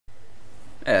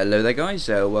Hello there guys,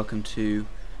 welcome to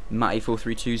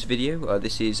Matty432's video.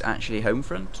 This is actually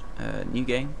Homefront, new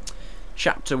game.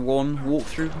 Chapter 1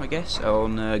 walkthrough, I guess,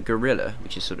 on Gorilla,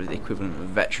 which is sort of the equivalent of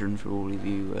Veteran for all of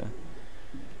you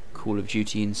Call of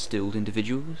Duty instilled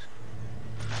individuals.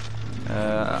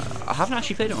 I haven't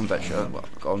actually played it on Veteran, well,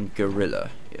 on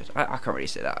Gorilla yet. I can't really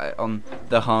say that, on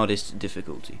the hardest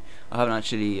difficulty. I haven't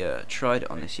actually tried it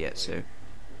on this yet, so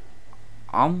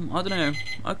I don't know,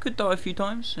 I could die a few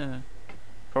times.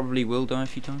 Probably will die a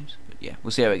few times, but yeah,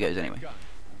 we'll see how it goes anyway.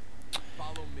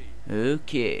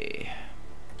 Okay.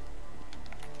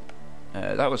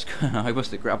 That was I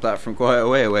must have grabbed that from quite a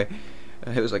way away.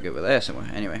 It was like over there somewhere.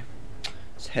 Anyway,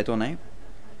 let's head on out.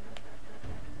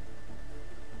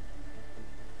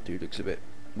 Dude looks a bit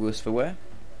worse for wear.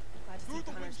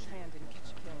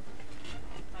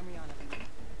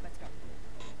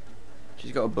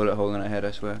 She's got a bullet hole in her head,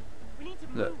 I swear.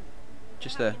 Look,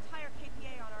 just there.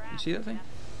 You see that thing?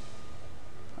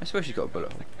 I swear she's got a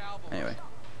bullet hole. Anyway,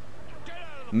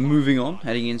 moving on,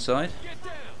 heading inside,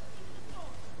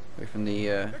 away from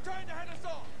the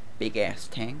big ass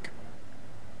tank.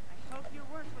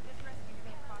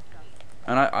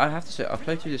 And I have to say, I've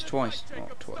played through this twice,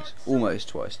 not twice, almost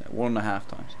twice now, 1.5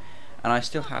 times, and I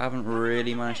still haven't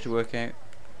really managed to work out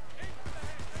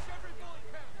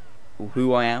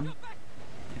who I am,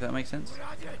 if that makes sense.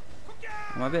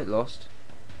 I'm a bit lost.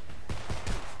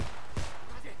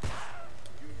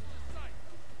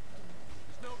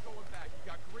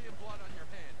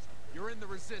 In the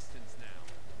resistance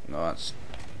now. No, that's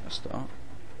a start.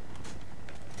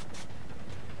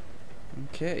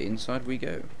 Okay, inside we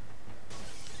go.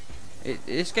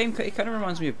 This game, it kind of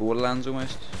reminds me of Borderlands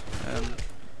almost.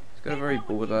 It's got a very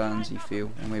Borderlands-y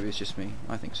feel, and maybe it's just me.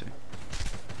 I think so.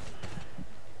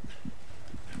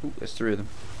 Ooh, there's 3 of them.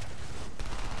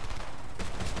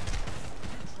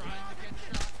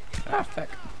 Ah, fuck.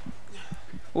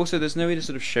 Also, there's no way to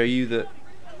sort of show you that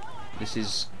this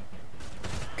is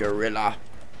Gorilla,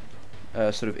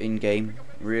 sort of in-game,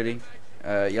 really.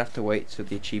 You have to wait till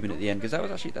the achievement at the end, because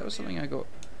that was something I got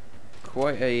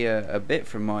quite a bit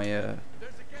from my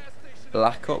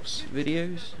Black Ops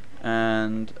videos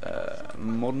and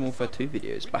Modern Warfare 2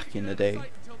 videos back in the day.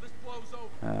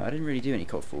 I didn't really do any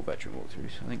COD 4 veteran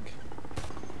walkthroughs, I think.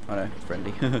 Oh no,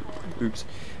 friendly. Oops.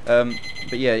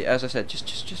 But yeah, as I said,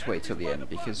 just wait till the end,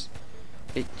 because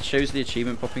it shows the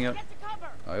achievement popping up.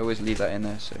 I always leave that in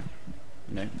there, so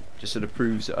you know, just sort of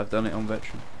proves that I've done it on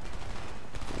Veteran.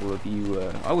 All of you,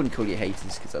 I wouldn't call you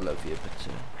haters because I love you, but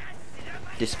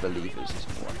disbelievers is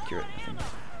more accurate, I think.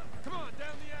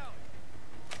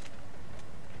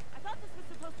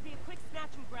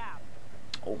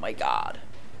 Oh my god.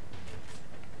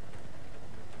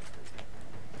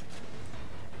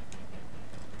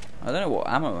 I don't know what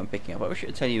ammo I'm picking up. I wish I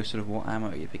could tell you sort of what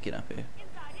ammo you're picking up here.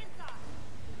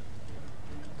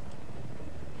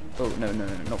 Oh, no,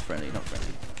 not friendly, not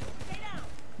friendly.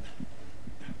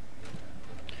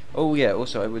 Oh yeah,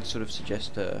 also I would sort of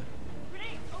suggest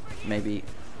maybe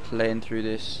playing through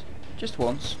this just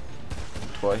once,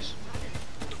 twice,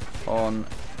 on...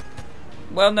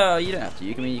 Well, no, you don't have to.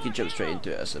 You can jump straight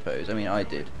into it, I suppose. I mean, I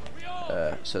did,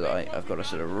 so that I've got a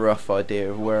sort of rough idea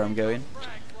of where I'm going.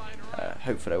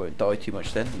 Hopefully I won't die too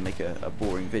much then and make a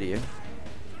boring video.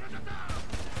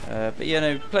 But yeah,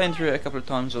 no, playing through it a couple of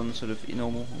times on sort of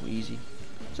normal or easy,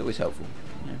 it's always helpful.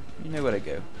 You know where to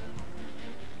go.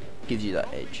 Gives you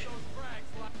that edge.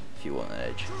 If you want an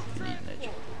edge, if you need an edge.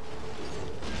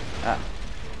 Ah.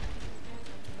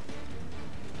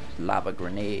 Lava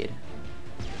grenade.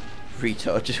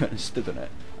 Retard just went and stood on it.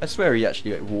 I swear he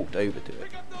actually walked over to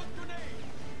it.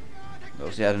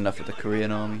 Obviously had enough of the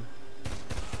Korean army.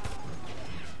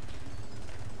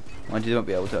 Mind you, they won't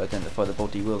be able to identify the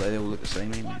body, will they? They all look the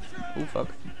same, ain't they? Oh fuck!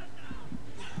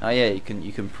 Ah yeah, you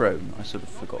can prone. I sort of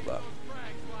forgot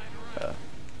that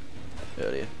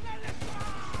earlier.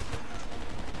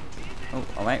 Oh,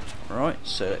 I'm out. Right,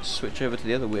 so let's switch over to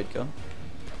the other weird gun.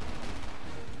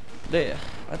 There,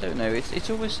 I don't know. It's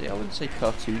almost, I wouldn't say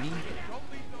cartoony.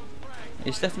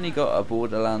 It's definitely got a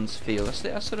Borderlands feel.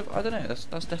 That's sort of, I don't know.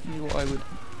 That's definitely what I would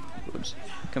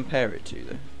compare it to,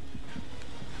 though.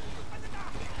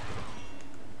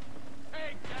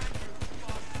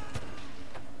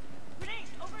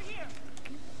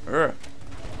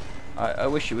 I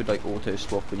wish it would like auto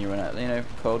swap when you run out. You know,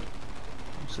 COD.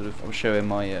 I'm showing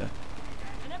my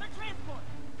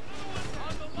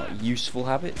not useful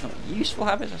habit. Not useful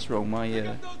habits. That's wrong. My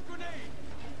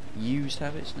used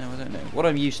habits. No, I don't know. What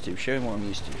I'm used to. Showing what I'm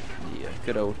used to. The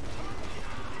good old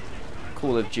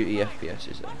Call of Duty FPS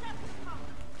is there.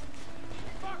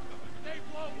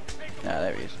 Ah,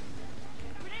 there he is.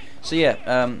 So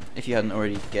yeah, if you hadn't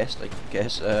already guessed, I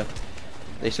guess,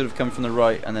 they sort of come from the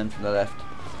right and then from the left,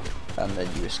 and then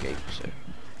you escape. So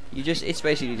you it's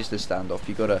basically just a standoff.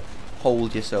 You gotta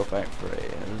hold yourself out for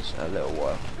a little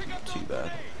while. Not too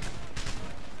bad.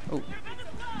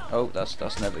 Oh,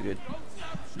 that's never good.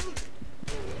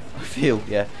 I feel,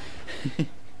 yeah.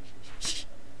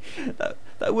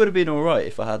 that would have been all right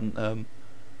if I hadn't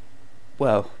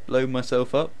well, blown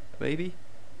myself up. Maybe.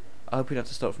 I hope we'd have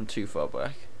to start from too far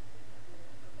back.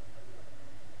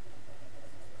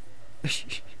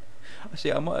 I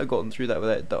see. I might have gotten through that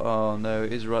without. Oh no,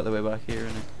 it is right the way back here,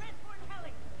 isn't it?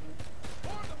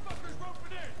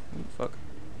 Oh fuck.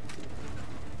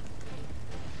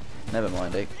 Never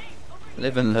mind, eh?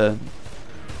 Live and learn.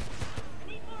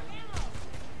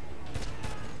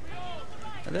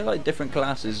 And they're like different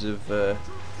classes of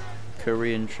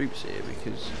Korean troops here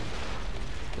because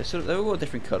they've all got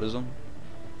different colours on.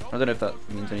 I don't know if that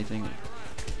means anything.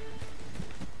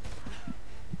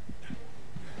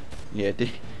 Yeah,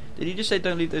 did he just say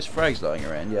don't leave those frags lying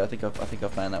around? Yeah, I think I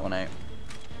found that one out.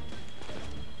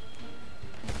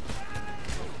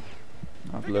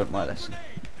 I've learnt my lesson.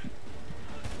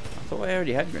 I thought I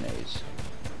already had grenades.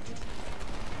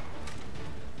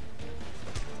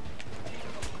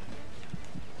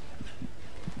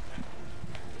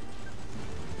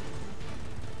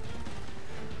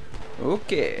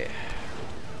 Okay.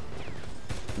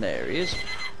 There he is.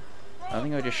 I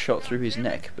think I just shot through his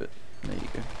neck, but there you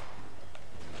go.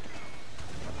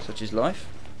 Such is life.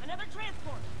 Another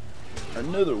transport.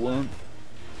 Another one.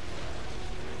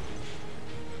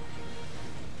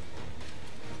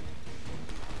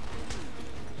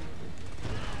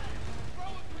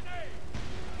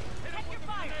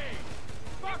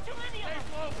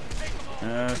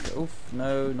 Oof,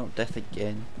 no, not death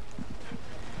again.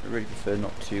 I really prefer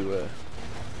not to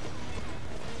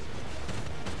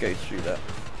go through that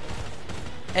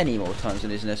any more times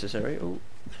than is necessary. Oh,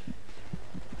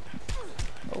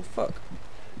 oh fuck!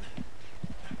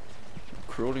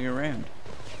 Crawling around.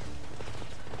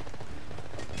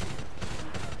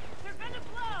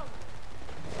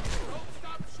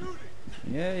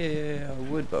 Yeah, I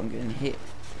would, but I'm getting hit.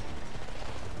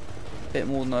 A bit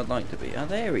more than I'd like to be. Oh,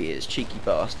 there he is, cheeky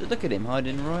bastard. Look at him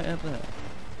hiding right up there.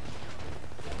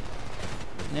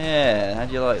 Yeah,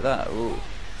 how'd you like that? Ooh.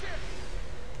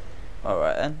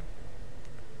 Alright then.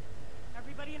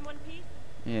 Everybody in one piece?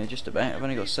 Yeah, just about. I've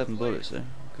only got 7 bullets, so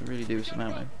I could really do with some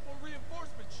ammo.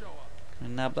 Can I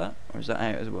nab that? Or is that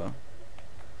out as well?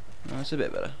 No, it's a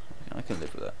bit better. I can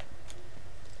live with that.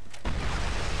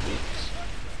 Yes.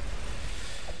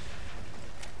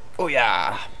 Oh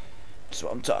yeah! That's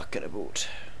what I'm talking about.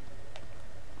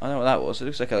 I don't know what that was. It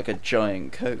looks like a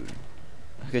giant cone.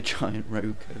 Like a giant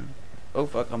road cone. Oh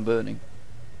fuck, I'm burning.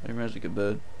 I didn't realize I could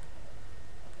burn.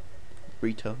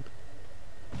 Retard.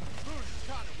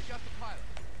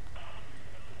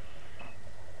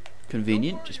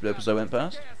 Convenient, just blew up as I went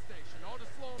past.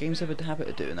 Games have a habit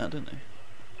of doing that, don't they?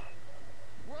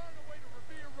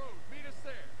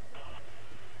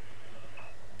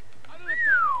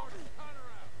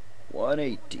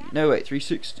 180. No wait,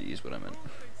 360 is what I meant.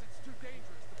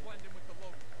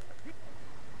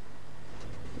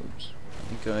 Oops. I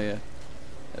think there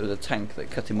was a tank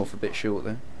that cut him off a bit short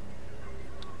there.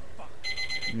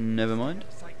 Never mind.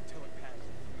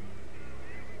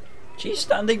 She's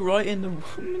standing right in the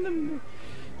room.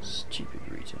 Stupid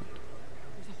retard.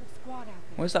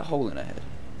 Where's that hole in her head?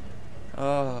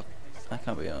 Oh, I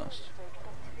can't be arsed.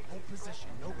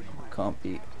 Can't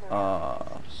be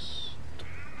arsed.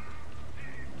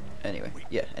 Anyway,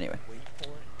 yeah, anyway.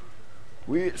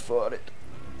 Wait for it.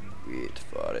 Wait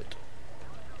for it.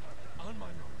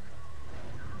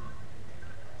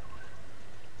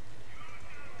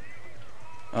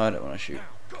 I don't want to shoot.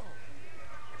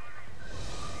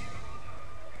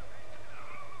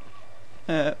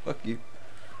 Fuck you.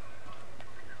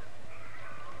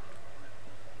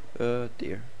 Oh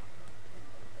dear.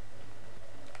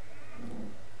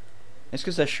 It's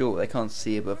because they're short, they can't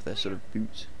see above their sort of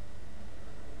boots.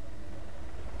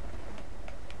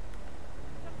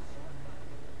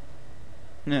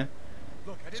 Yeah.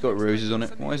 It's got roses on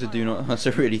it. Why is it do not? That's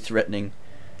a really threatening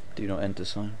do not enter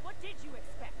sign. What did you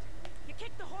expect? You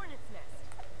kicked the hornet's nest.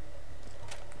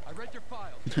 I read your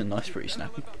file. Nice, pretty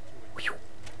snappy.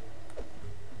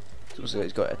 It's also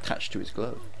it's got it attached to his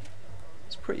glove.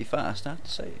 It's pretty fast, I have to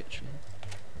say, actually.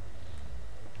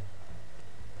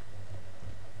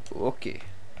 Okay,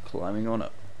 climbing on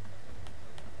up.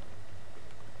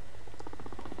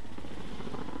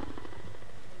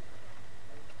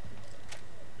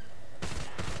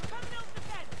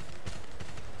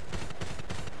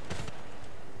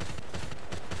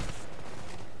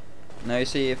 you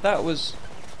see, if that was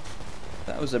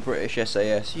a British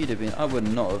SAS, you'd have been. I would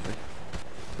not have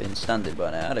been standing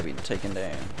by now. I'd have been taken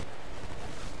down.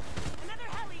 Another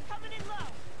heli coming in low.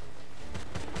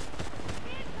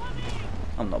 Incoming!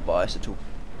 I'm not biased at all.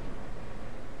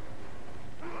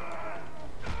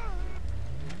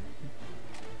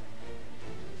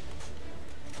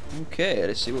 Okay,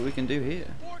 let's see what we can do here.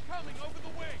 More coming over the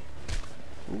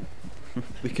wing. Ooh.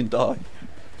 We can die.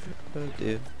 Oh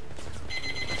dear.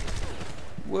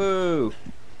 Whoa,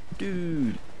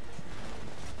 dude.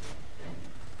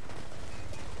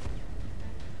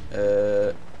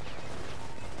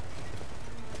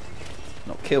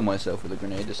 Not kill myself with a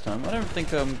grenade this time. I don't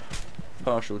think I'm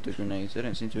partial to grenades. They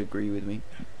don't seem to agree with me.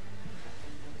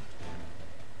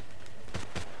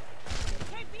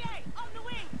 KPA on the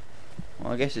wing.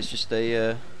 Well, I guess it's just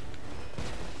a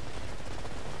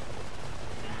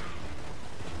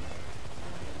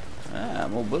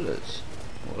more bullets.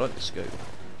 Oh, I like the scope.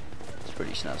 It's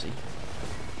pretty snazzy.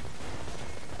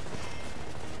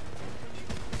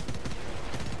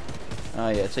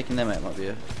 Ah, yeah, taking them out might be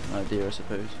an idea, I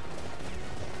suppose.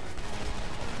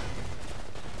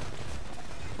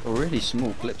 A really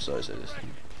small clip size of this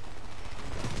thing.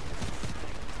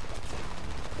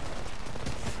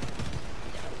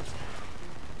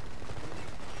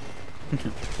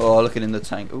 Oh, looking in the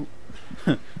tank. Ooh.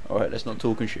 Alright, let's not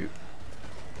talk and shoot.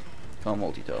 Can't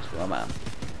multitask, my man.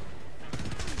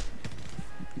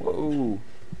 Whoa.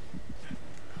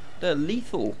 They're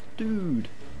lethal, dude.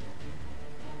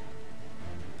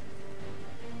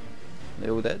 They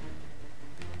all dead?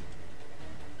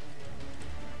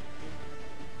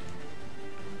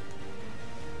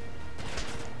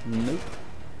 Nope.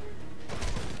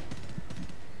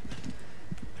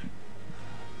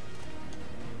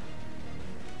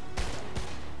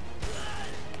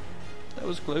 That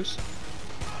was close.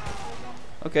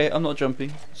 Okay, I'm not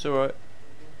jumping. It's alright.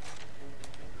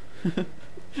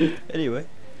 Anyway.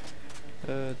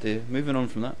 Dear. Moving on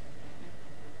from that.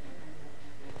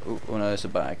 Oh no, it's a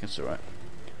bag. That's alright.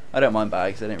 I don't mind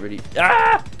bags. They don't really.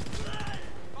 Ah!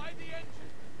 By the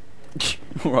engine.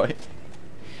 Alright.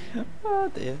 Oh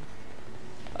dear.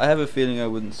 I have a feeling I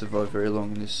wouldn't survive very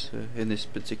long in this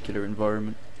particular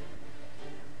environment.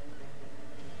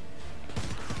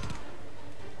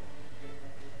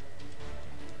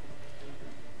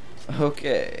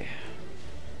 Okay.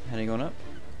 Heading on up.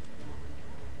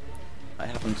 I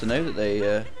happen to know that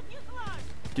they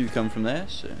do come from there,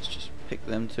 so let's just pick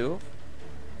them two off.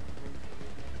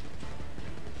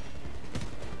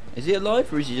 Is he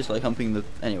alive or is he just like humping the...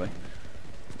 Anyway.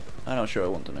 I'm not sure I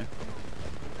want to know.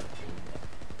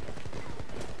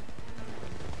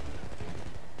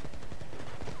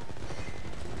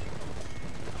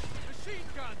 Machine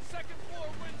gun, second floor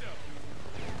window.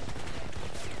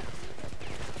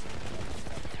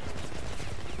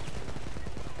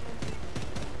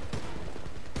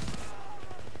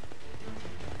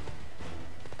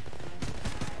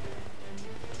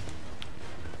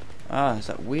 Ah, it's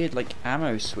that weird like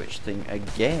ammo switch thing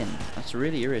again. That's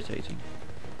really irritating.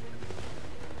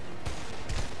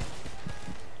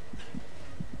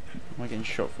 Am I getting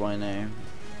shot by now?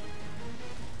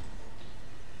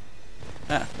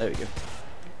 Ah, there we go.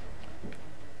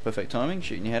 Perfect timing,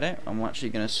 shooting your head out. I'm actually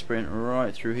going to sprint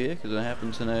right through here because I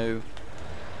happen to know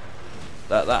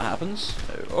that that happens.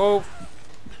 So, oh!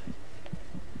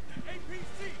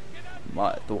 APC, get out.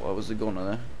 Might have thought I was a goner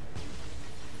there.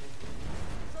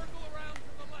 Circle around to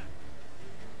the left.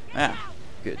 Ah,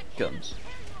 good, guns.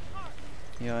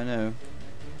 Yeah, I know.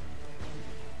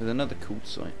 With another cool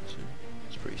sight, so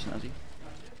it's pretty snazzy.